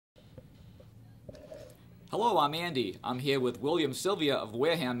Hello, I'm Andy. I'm here with William Sylvia of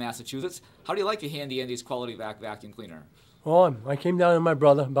Wareham, Massachusetts. How do you like your Handy Andy's Quality Vac vacuum cleaner? Well, I came down with my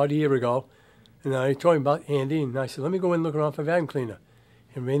brother about a year ago, and I told him about Andy, and I said, let me go in and look around for a vacuum cleaner.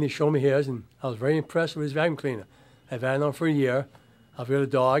 And Randy showed me his, and I was very impressed with his vacuum cleaner. I've had it on for a year. I've got a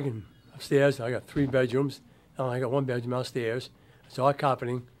dog, and upstairs I got 3 bedrooms. I got 1 bedroom downstairs. It's all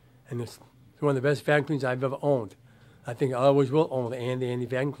carpeting, and it's one of the best vacuum cleaners I've ever owned. I think I always will own the Andy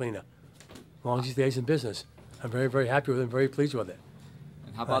vacuum cleaner, as long as he stays in business. I'm very, very happy with it and very pleased with it.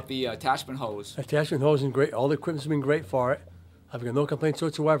 And how about the attachment hose? Attachment hose is great. All the equipment's been great for it. I've got no complaints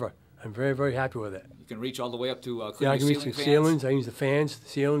whatsoever. I'm very, very happy with it. You can reach all the way up to Yeah, I can reach the ceiling fans? ceilings. I use the fans, the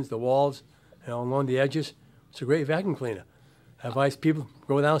ceilings, the walls, and along the edges. It's a great vacuum cleaner. I advise people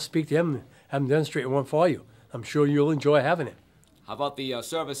go down and speak to him and have him demonstrate one for you. I'm sure you'll enjoy having it. How about the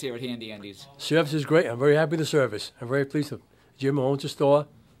service here at Handy Andy's? Service is great. I'm very happy with the service. I'm very pleased with Jim, who owns the store.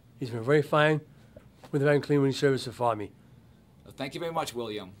 He's been very fine with the vacuum cleaner when he services it for me. Well, thank you very much,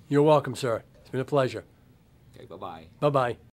 William. You're welcome, sir. It's been a pleasure. Okay, bye-bye. Bye-bye.